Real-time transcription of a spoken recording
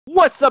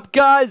What's up,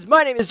 guys?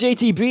 My name is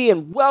JTB,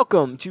 and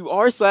welcome to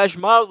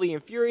r/mildly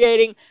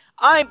infuriating.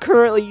 I'm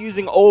currently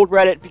using old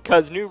Reddit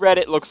because new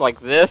Reddit looks like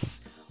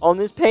this on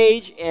this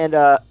page, and,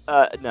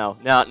 no.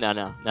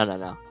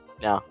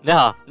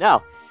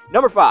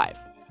 Number 5.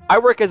 I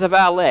work as a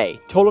valet.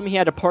 Told him he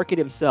had to park it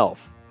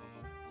himself.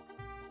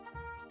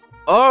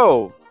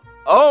 Oh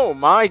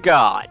my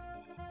god.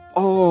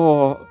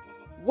 Oh,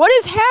 what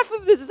is half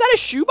of this? Is that a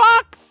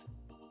shoebox?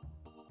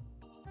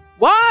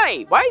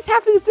 Why? Why is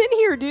half of this in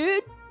here,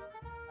 dude?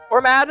 Or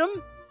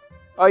madam?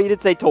 Oh, you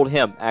did say told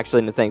him, actually,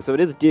 in the thing, so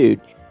it is a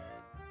dude.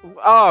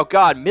 Oh,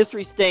 God,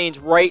 mystery stains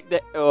right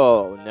there.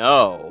 Oh,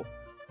 no.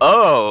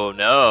 Oh,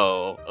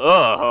 no.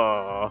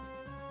 Oh.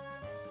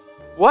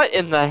 What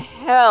in the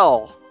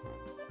hell?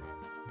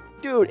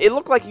 Dude, it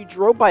looked like you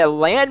drove by a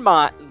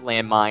landfill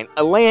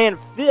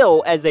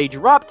as they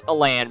dropped a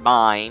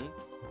landmine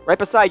right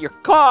beside your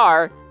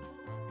car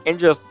and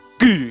just,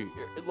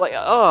 like,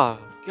 oh,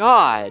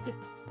 God.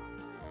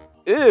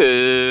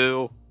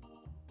 Ew.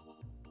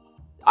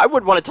 I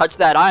wouldn't want to touch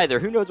that either.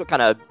 Who knows what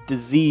kind of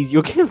disease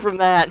you'll get from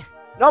that.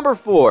 Number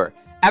 4.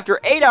 After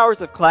 8 hours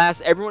of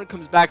class, everyone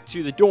comes back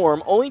to the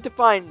dorm, only to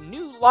find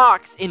new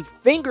locks and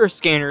finger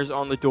scanners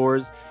on the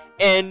doors,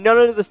 and none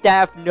of the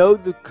staff know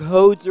the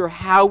codes or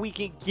how we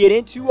can get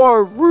into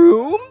our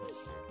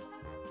rooms?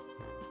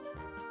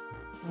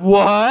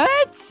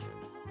 What?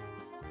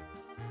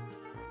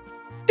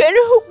 Then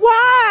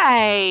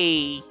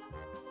why?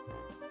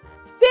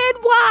 Then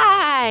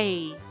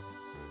why?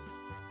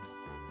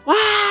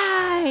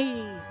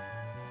 Why?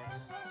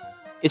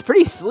 It's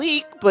pretty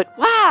sleek, but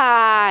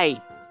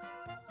why?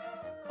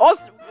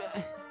 Also,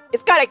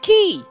 it's got a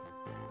key.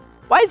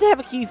 Why does it have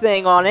a key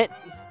thing on it?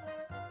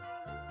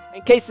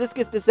 In case this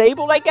gets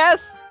disabled, I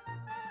guess?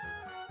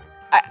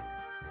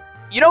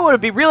 You know what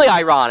would be really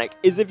ironic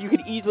is if you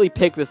could easily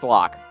pick this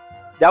lock.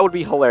 That would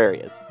be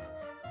hilarious.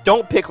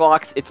 Don't pick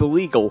locks, it's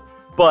illegal.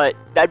 But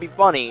that'd be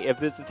funny if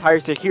this entire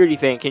security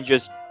thing can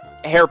just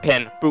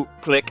hairpin, boot,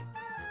 click,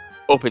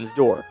 opens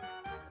door.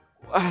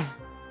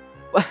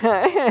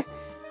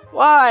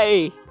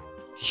 Why?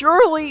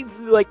 Surely,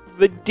 like,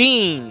 the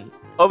dean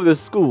of the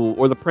school,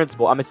 or the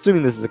principal, I'm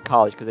assuming this is a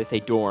college because they say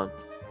dorm.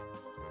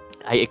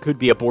 It could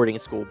be a boarding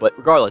school, but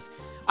regardless,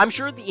 I'm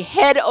sure the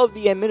head of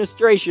the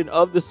administration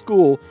of the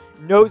school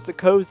knows the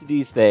codes to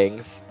these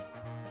things.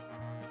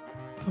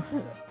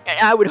 And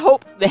I would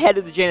hope the head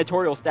of the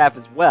janitorial staff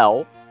as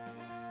well.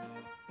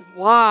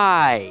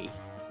 Why?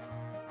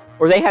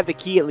 Or they have the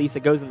key at least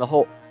that goes in the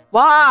hole.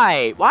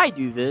 Why? Why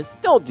do this?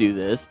 Don't do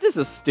this. This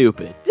is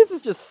stupid. This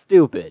is just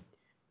stupid.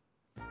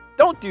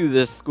 Don't do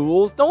this,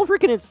 schools. Don't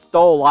freaking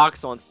install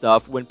locks on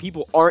stuff when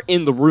people aren't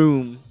in the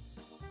room.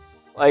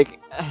 Like,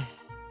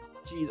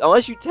 jeez.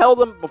 Unless you tell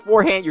them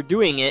beforehand you're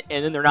doing it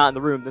and then they're not in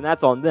the room, then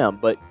that's on them.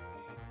 But,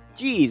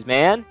 jeez,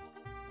 man.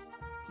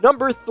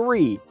 Number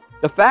 3.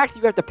 The fact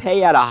you have to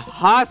pay at a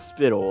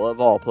hospital,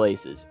 of all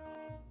places.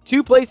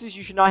 2 places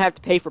you should not have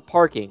to pay for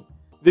parking.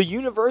 The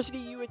university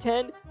you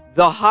attend,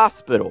 the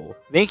hospital.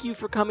 Thank you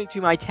for coming to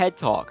my TED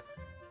Talk.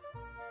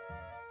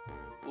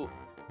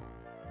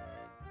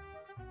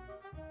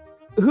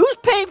 Who's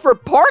paying for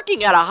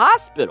parking at a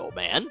hospital,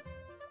 man?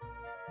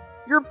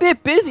 You're a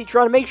bit busy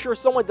trying to make sure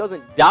someone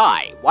doesn't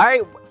die.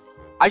 Why?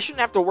 I shouldn't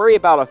have to worry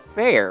about a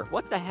fare.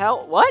 What the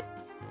hell? What?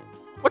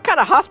 What kind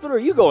of hospital are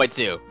you going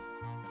to?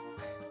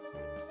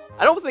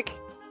 I don't think...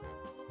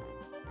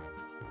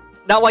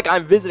 Not like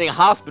I'm visiting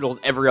hospitals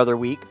every other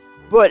week.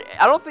 But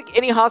I don't think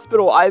any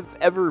hospital I've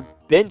ever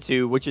been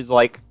to, which is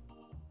like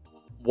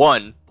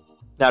one,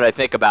 now that I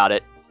think about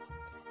it.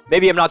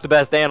 Maybe I'm not the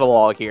best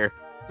analog here.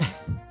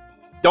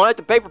 Don't have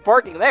to pay for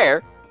parking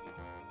there.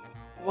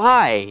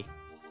 Why?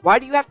 Why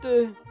do you have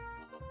to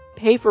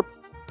pay for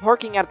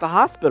parking at the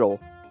hospital?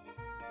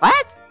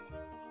 What?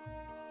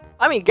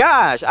 I mean,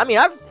 gosh. I mean,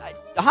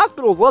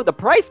 hospitals love the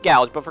price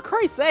gouge, but for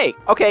Christ's sake.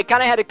 Okay,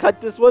 kind of had to cut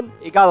this one.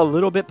 It got a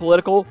little bit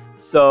political.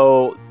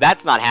 So,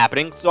 that's not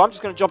happening. So, I'm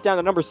just going to jump down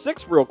to number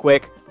 6 real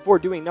quick before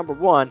doing number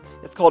 1.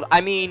 It's called,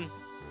 I mean,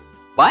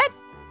 what?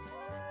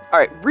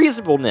 Alright,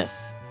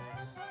 reasonableness.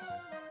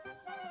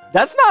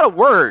 That's not a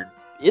word.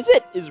 Is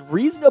it? Is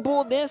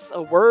reasonableness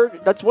a word?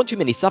 That's one too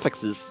many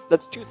suffixes.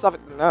 That's 2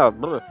 suffixes.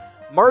 No.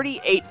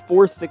 Marty ate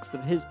 4/6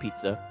 of his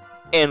pizza.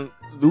 And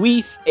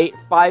Luis ate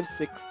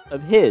 5/6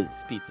 of his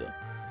pizza.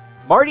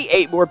 Marty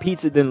ate more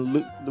pizza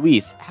than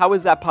Luis. How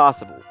is that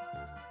possible?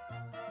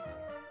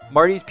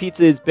 Marty's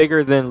pizza is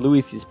bigger than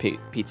Luis's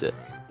pizza.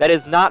 That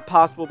is not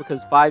possible because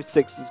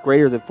 5/6 is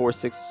greater than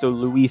 4/6, so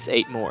Luis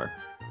ate more.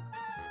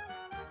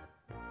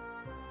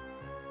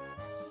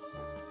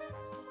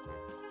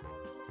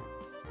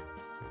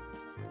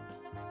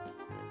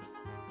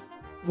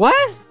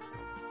 What?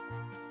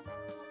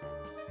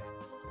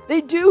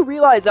 They do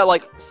realize that,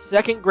 like,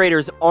 second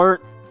graders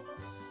aren't,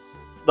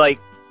 like,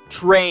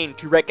 trained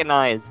to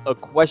recognize a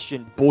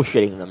question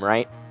bullshitting them,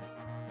 right?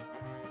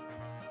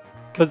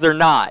 Because they're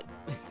not.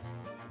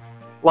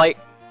 Like,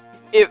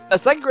 if a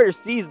second grader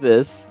sees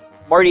this,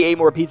 Marty ate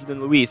more pizza than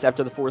Luis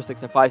after the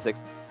 4-6 and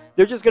 5-6,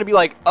 they're just going to be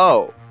like,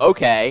 oh,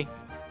 okay,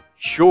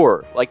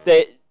 sure. Like,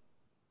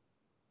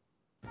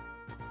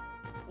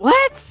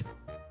 What?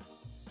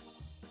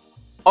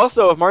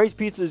 Also, if Marty's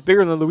pizza is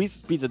bigger than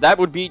Luis's pizza, that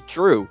would be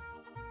true.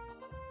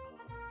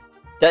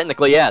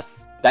 Technically,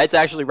 yes. That's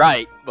actually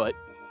right, but...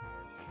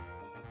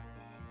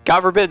 God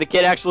forbid the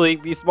kid actually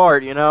be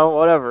smart, you know?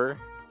 Whatever.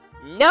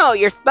 No,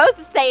 you're supposed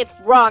to say it's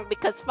wrong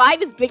because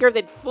 5 is bigger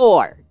than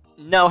 4.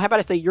 No, how about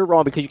I say you're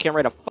wrong because you can't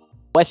write a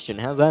question?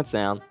 How's that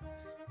sound?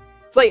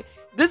 It's like,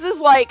 this is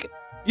like...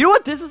 You know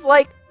what this is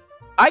like?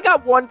 I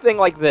got one thing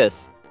like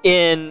this.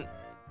 In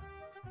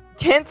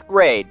 10th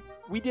grade,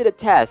 we did a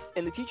test,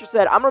 and the teacher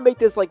said, I'm gonna make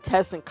this like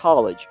test in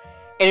college.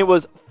 And it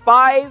was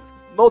 5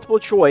 multiple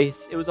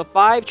choice. It was a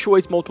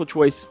 5-choice multiple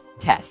choice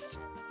test.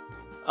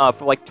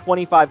 For like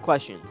 25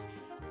 questions.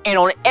 And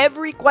on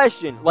every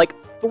question, like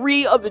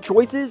 3 of the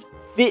choices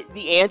fit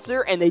the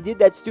answer, and they did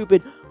that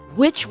stupid,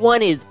 which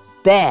one is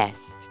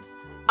best?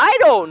 I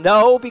don't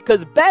know,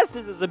 because best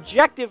is a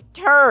subjective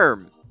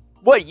term.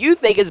 What you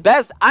think is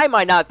best, I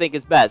might not think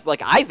is best.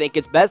 Like, I think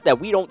it's best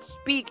that we don't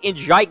speak in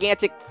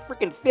gigantic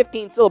freaking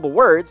 15-syllable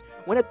words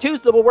when a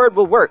 2-syllable word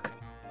will work.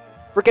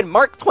 Freaking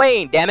Mark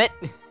Twain, damn it.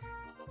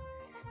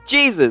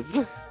 Jesus.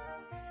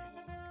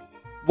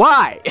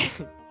 Why?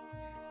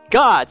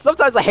 God,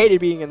 sometimes I hated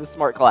being in the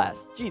smart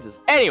class. Jesus.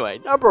 Anyway,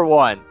 number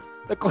 1.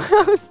 The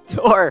closed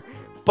door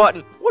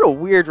button. What a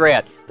weird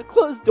rant. The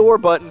closed door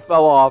button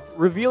fell off,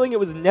 revealing it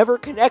was never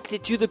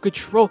connected to the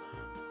control.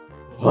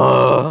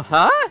 Huh?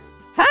 Huh?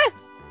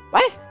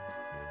 What?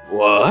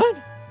 What?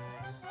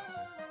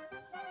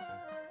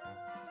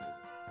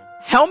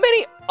 How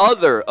many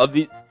other of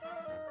these...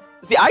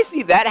 See, I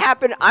see that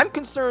happen. I'm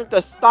concerned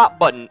the stop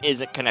button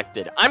isn't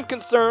connected. I'm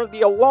concerned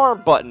the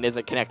alarm button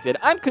isn't connected.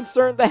 I'm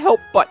concerned the help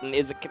button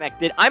isn't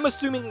connected. I'm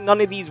assuming none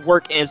of these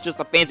work and it's just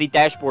a fancy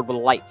dashboard with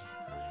lights.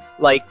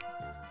 Like,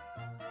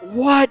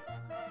 what?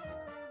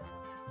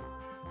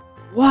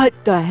 What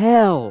the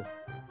hell?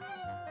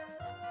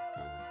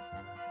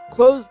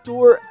 Closed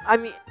door, I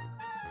mean...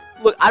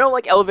 Look, I don't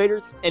like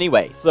elevators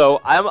anyway,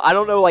 so I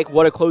don't know, like,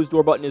 what a closed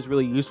door button is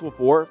really useful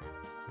for.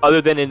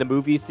 Other than in the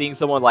movies, seeing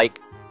someone, like...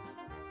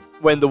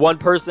 When the one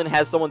person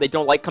has someone they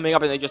don't like coming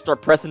up and they just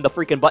start pressing the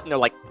freaking button, they're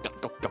like, go,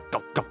 go, go,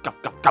 go, go, go,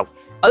 go, go.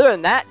 Other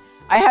than that,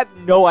 I have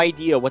no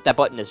idea what that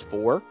button is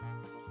for.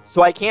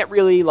 So I can't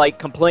really, like,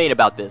 complain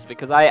about this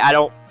because I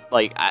don't,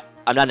 like,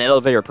 I'm not an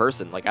elevator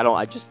person. Like,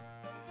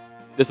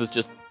 this is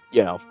just,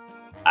 you know,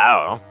 I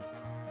don't know.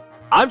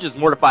 I'm just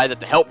mortified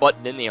that the help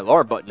button and the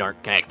alarm button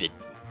aren't connected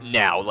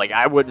now. Like,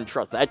 I wouldn't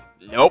trust that.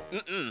 Nope,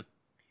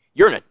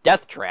 You're in a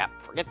death trap.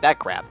 Forget that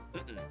crap.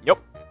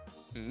 Nope.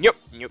 Nope.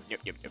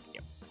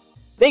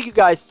 Thank you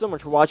guys so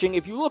much for watching.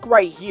 If you look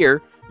right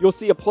here, you'll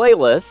see a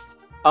playlist.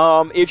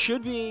 It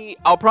should be...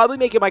 I'll probably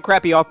make it my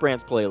crappy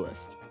off-brands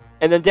playlist.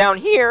 And then down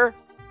here...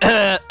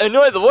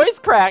 annoy the voice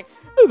crack.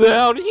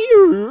 Down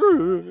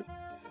here...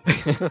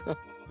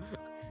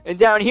 and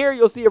down here,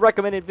 you'll see a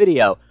recommended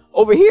video.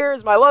 Over here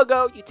is my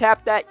logo. You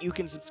tap that, you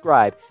can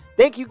subscribe.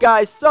 Thank you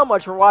guys so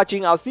much for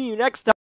watching. I'll see you next time.